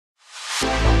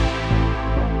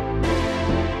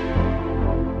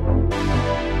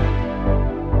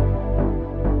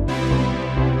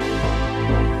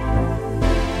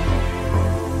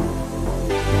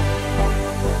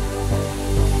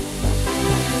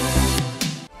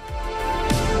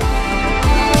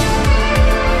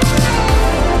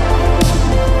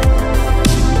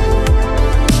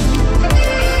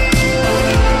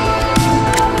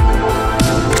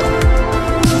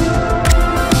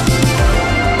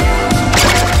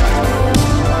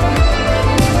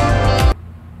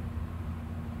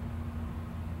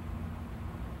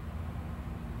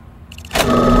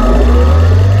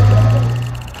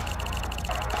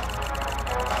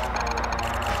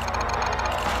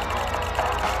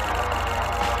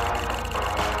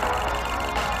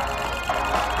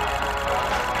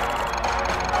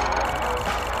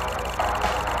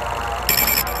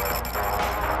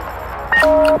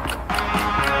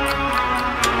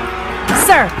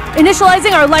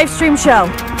Initializing our live stream show.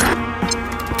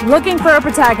 Looking for a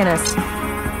protagonist.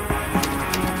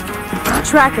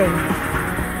 Tracking.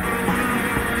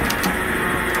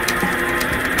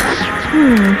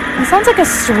 He sounds like a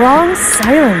strong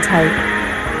silent type.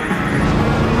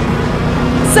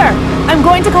 Sir, I'm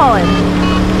going to call him.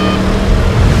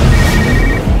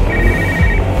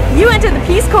 You enter the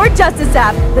Peace Corps Justice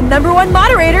app, the #1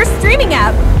 moderator streaming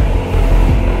app.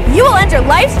 You will enter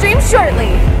live stream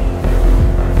shortly.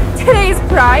 Today's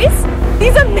prize?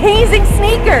 These amazing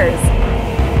sneakers.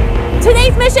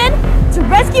 Today's mission? To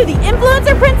rescue the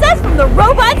influencer princess from the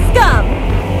robot scum.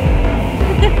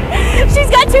 She's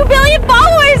got 2 billion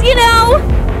followers, you know!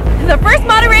 The first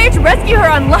moderator to rescue her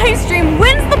on live stream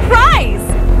wins the prize!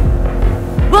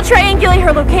 We'll triangulate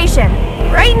her location.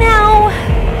 Right now,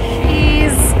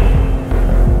 she's...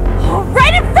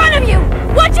 right in front of you!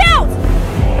 Watch out!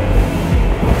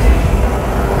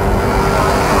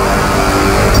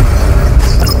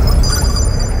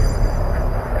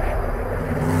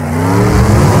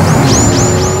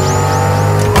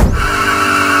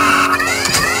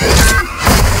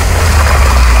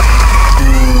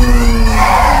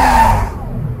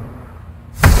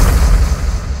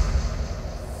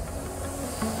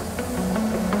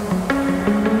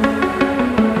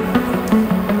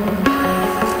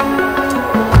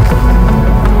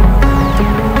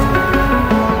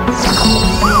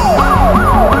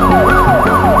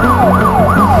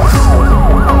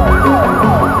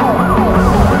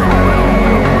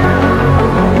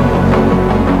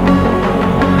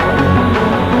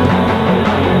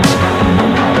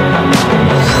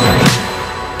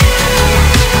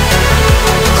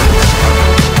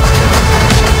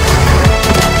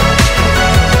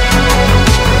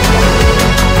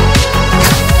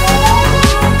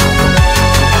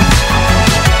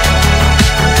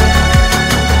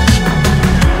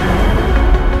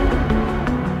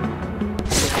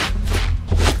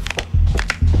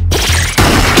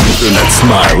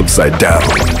 Smile upside down.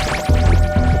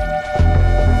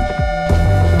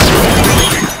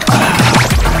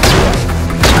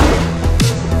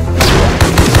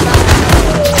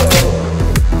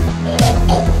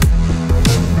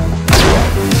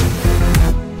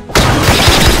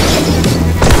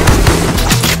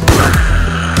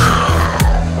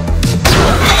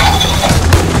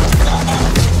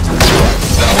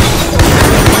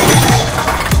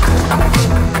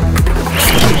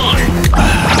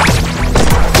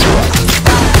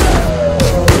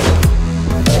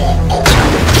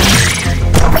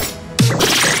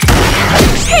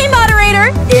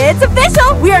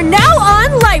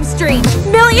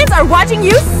 Watching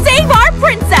you save our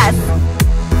princess!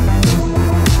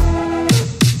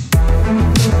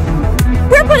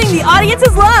 We're putting the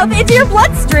audience's love into your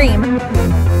bloodstream!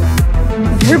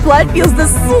 Your blood feels the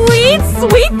sweet,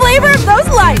 sweet flavor of those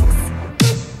likes!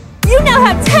 You now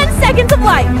have 10 seconds of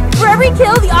life! For every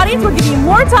kill, the audience will give you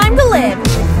more time to live!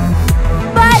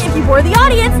 But if you bore the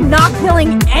audience not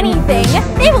killing anything,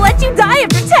 they will let you die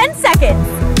after 10 seconds!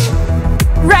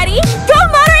 Ready? Go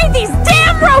moderate these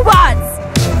damn robots!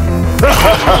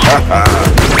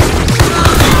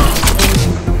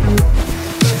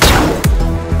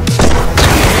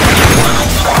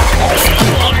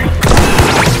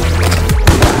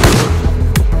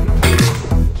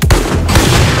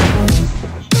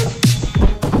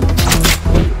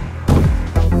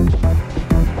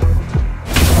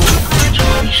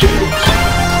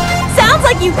 Sounds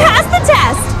like you passed the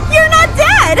test! You're not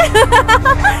dead!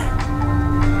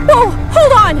 Whoa,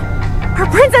 hold on! Our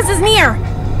princess is near!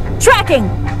 Tracking!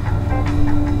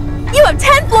 You have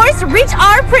 10 floors to reach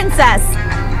our princess!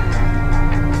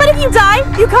 But if you die,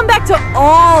 you come back to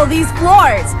all these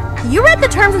floors! You read the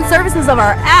terms and services of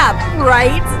our app,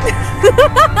 right?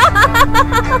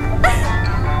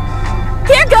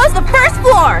 Here goes the first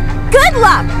floor! Good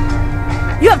luck!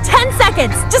 You have 10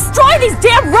 seconds! Destroy these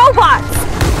damn robots!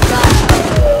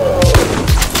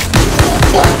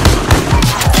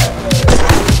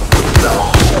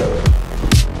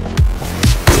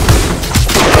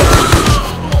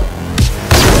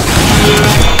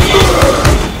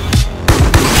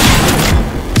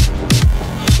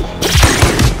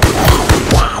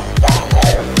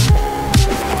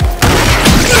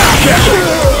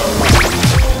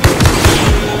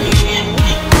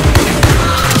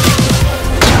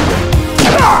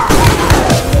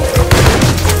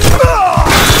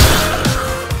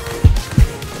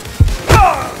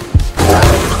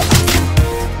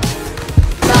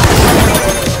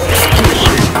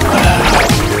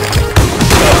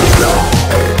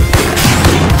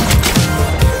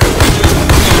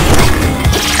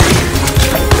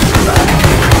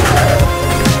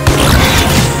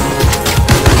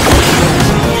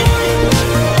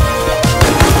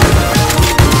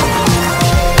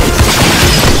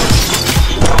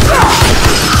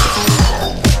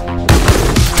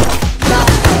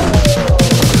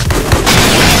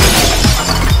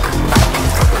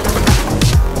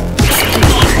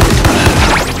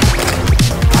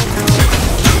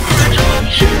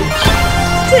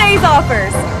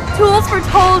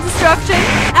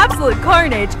 absolute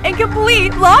carnage and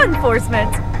complete law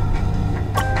enforcement.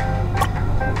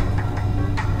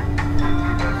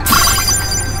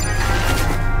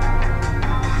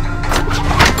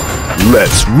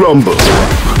 Let's rumble.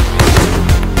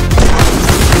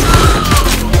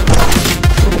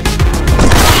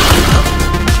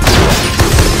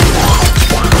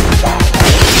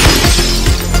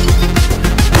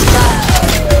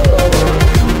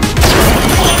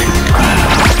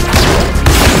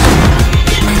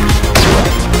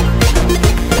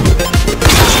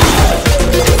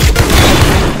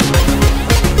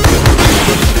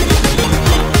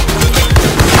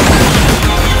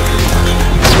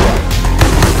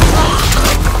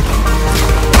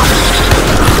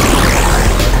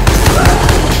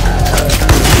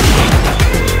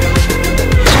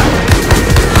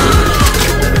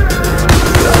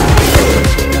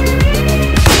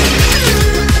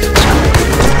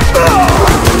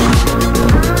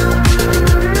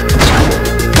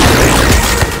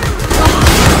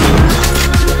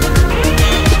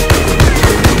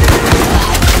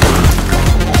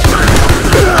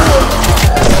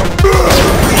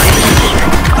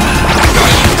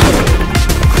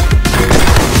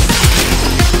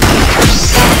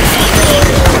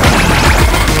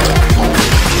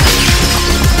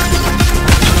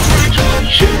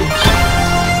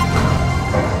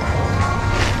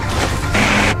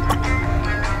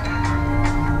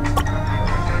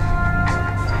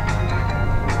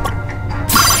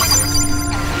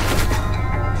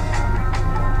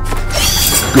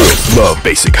 Girls love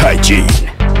basic hygiene.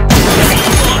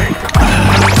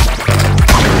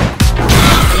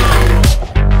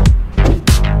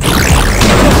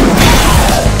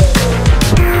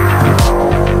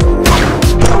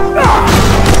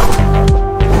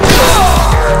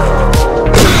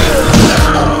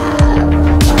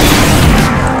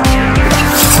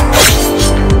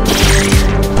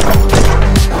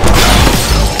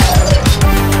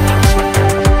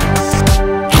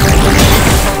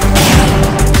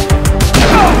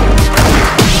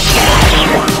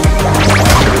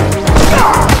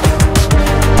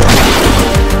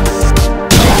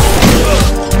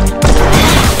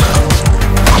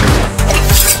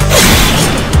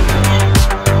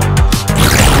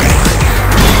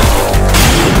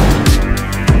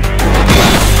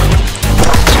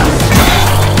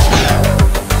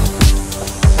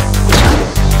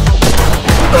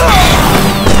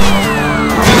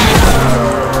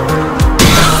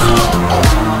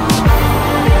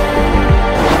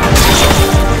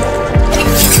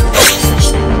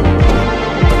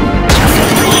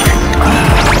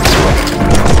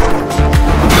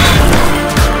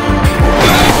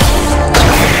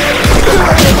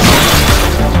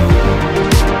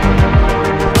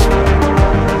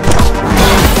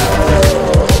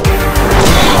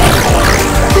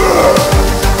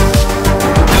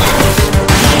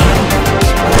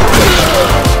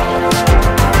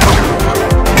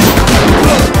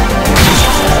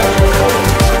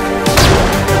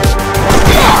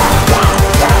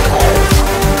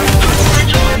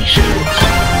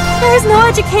 There's no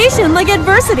education like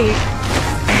adversity.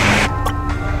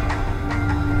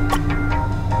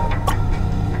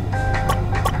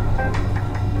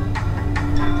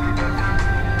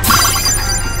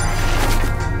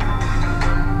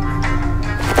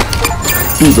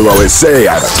 People always say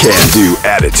I have a can-do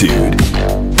attitude.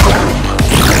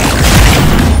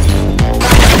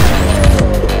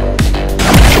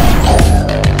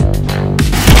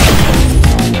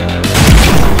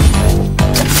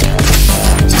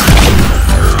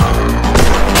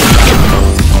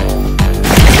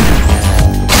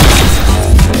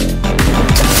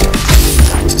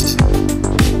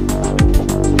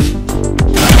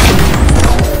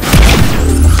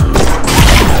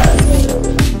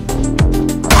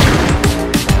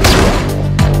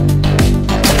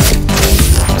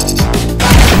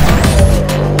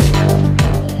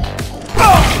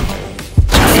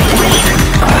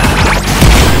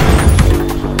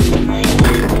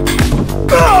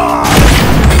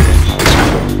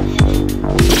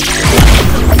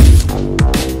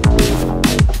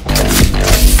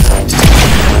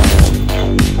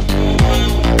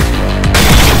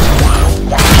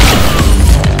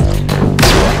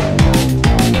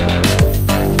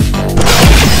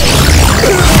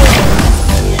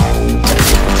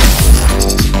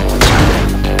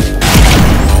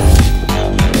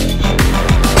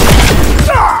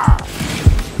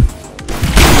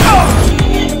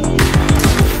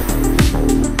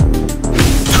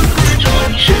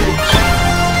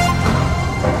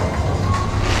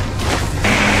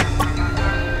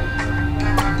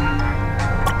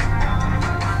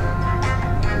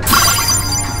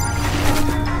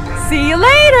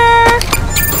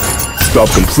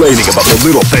 stop complaining about the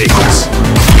little things.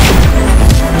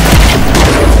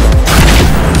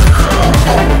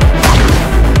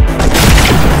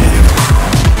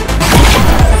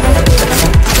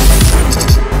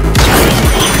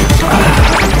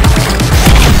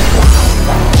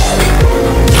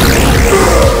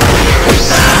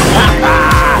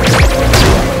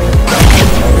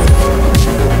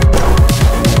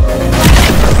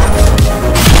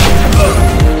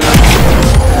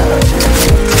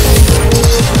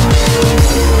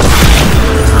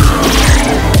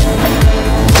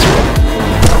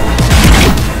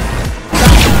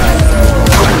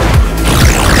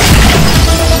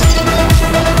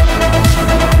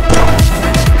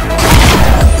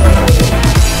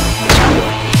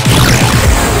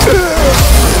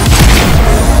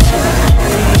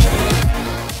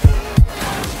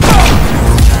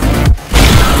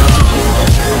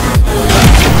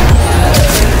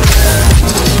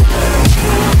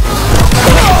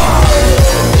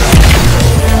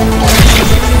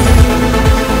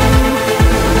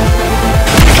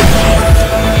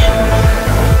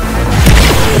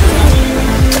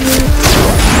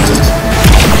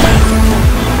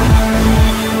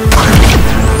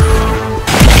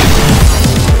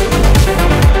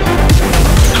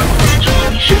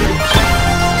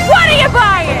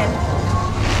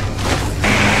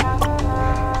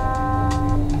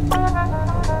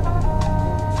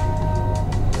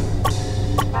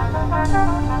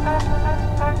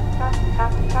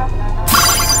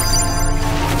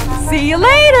 See you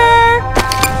later!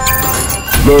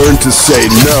 Learn to say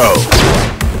no.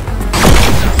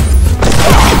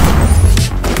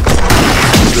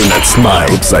 Turn that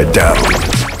smile upside down.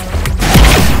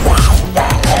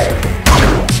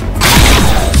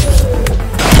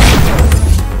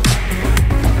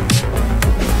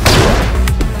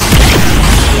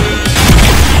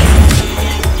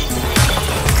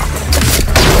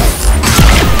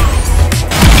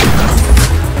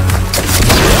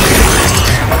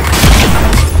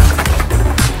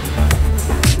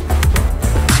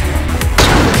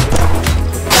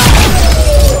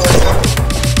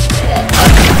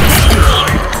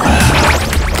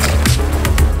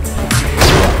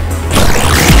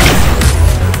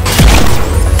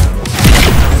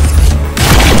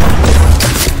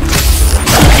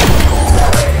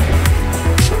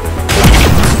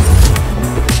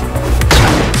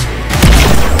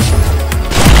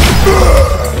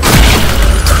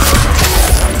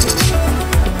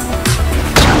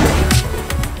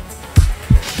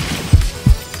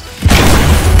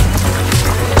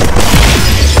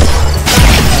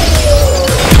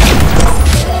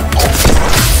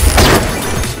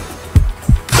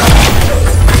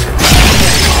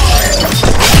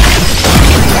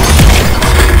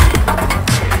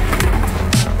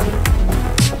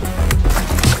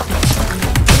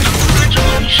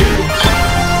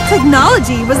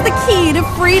 Technology was the key to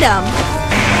freedom.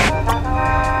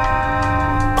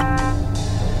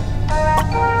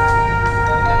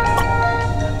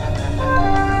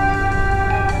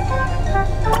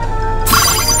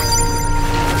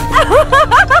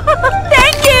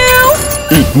 Thank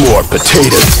you! Eat more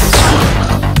potatoes.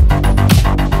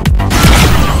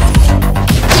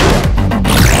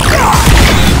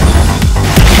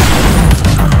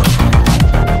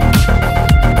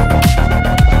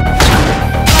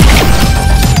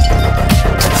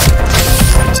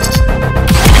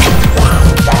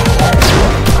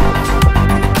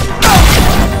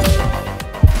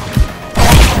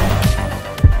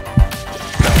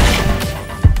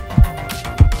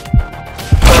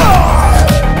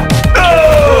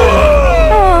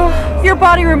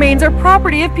 Body remains are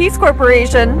property of Peace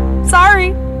Corporation.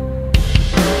 Sorry.